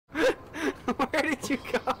Where did you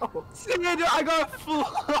go? Xander, I got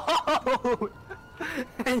float!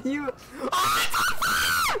 And you...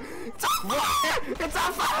 Oh, it's on fire! It's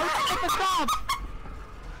on fire!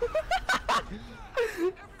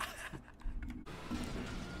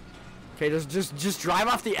 Okay, just drive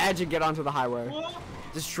off the edge and get onto the highway. What?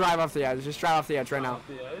 Just drive off the edge. Just drive off the edge right now. Off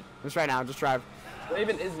the edge? Just right now. Just drive. What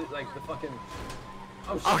even is it, like, the fucking...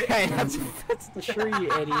 Oh, shit. Okay, that's the tree,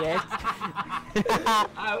 idiot.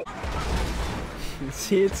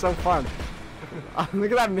 See, it's so fun. Oh,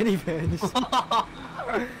 look at that minivan.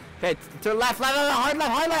 Okay, to the left, hard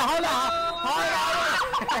left.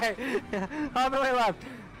 All the way left.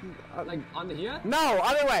 Like, on the here? No,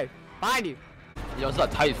 other way. Behind you. Yo, it's a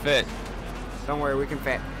tight fit. Don't worry, we can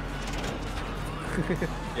fit.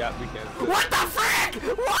 Yeah, we can. What the frick?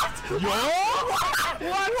 What? Yo!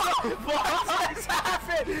 What just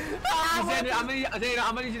happened? Xander, I'm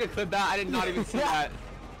gonna need you to clip that. I did not even see that.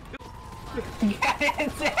 Get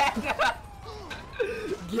it, Xander!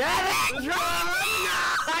 Get it!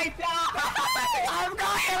 I'm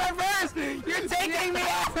going in reverse! You're taking me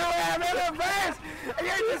everywhere! I'm in reverse! And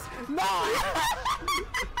you're just... No!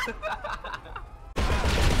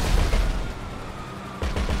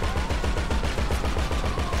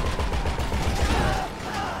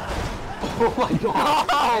 Oh my god!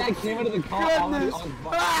 Oh, I came out of the car goodness. on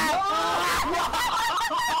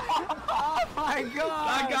Oh my god!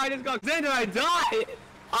 That guy just got... Xander, I died!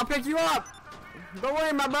 I'll pick you up! Don't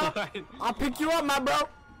worry, my bro! I'll pick you up, my bro!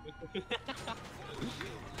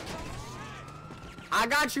 I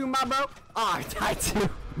got you, my bro! Oh, I died too!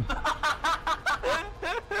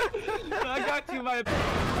 I got you, my...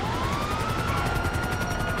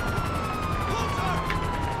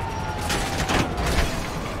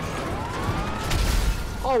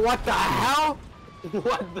 Oh, what the hell?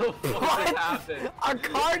 What the fuck happened? A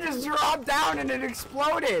car just dropped down and it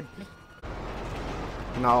exploded!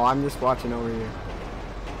 No, I'm just watching over here.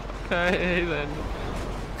 Hey, then.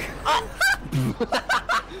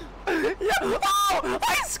 Yeah. Oh!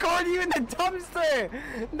 I scored you in the dumpster!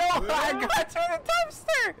 No, I got you in the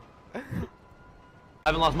dumpster! I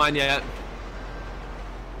haven't lost mine yet.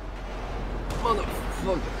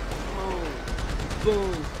 Motherfucker. Oh.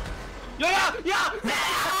 Boom. Yeah!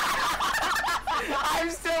 I'm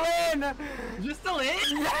still in! You're still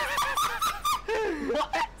in?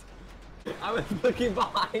 What? I was looking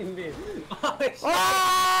behind me. Oh, shit.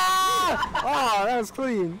 Oh, that was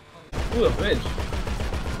clean. Ooh, a bridge.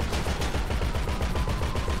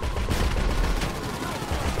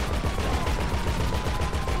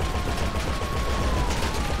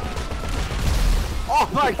 Oh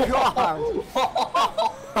my god!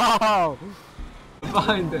 Oh!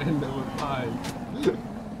 Fine then, we're fine.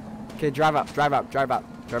 Okay, drive up.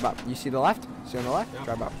 You see the left? See on the left? Yeah.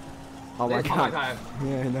 Drive up. Oh my god.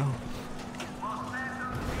 Yeah, I know.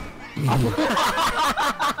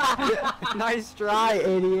 Nice try,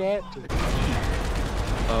 idiot.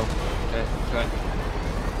 Oh, okay,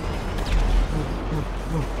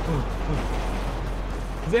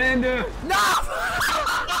 Xander! No!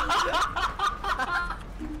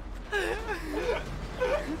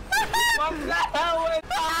 What the hell was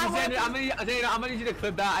Xander, I'm gonna need you to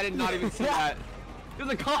clip that. I did not even see that. There's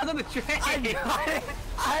a car on the train! I got it!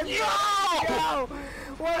 Yo!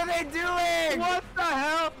 What are they doing? What the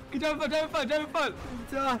hell? Drive in front!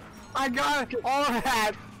 I got all of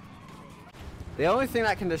that. The only thing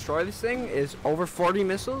that can destroy this thing is over 40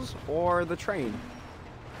 missiles or the train.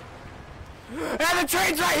 And the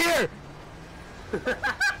train's right here!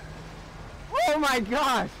 Oh my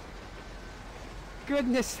gosh!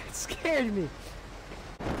 Goodness, it scared me.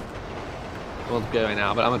 Well, it's going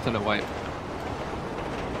now, but I'm gonna turn it white.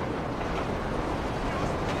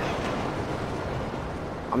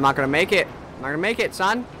 I'm not gonna make it. I'm not gonna make it,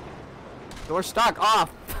 son. We're stuck. Oh.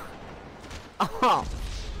 Oh.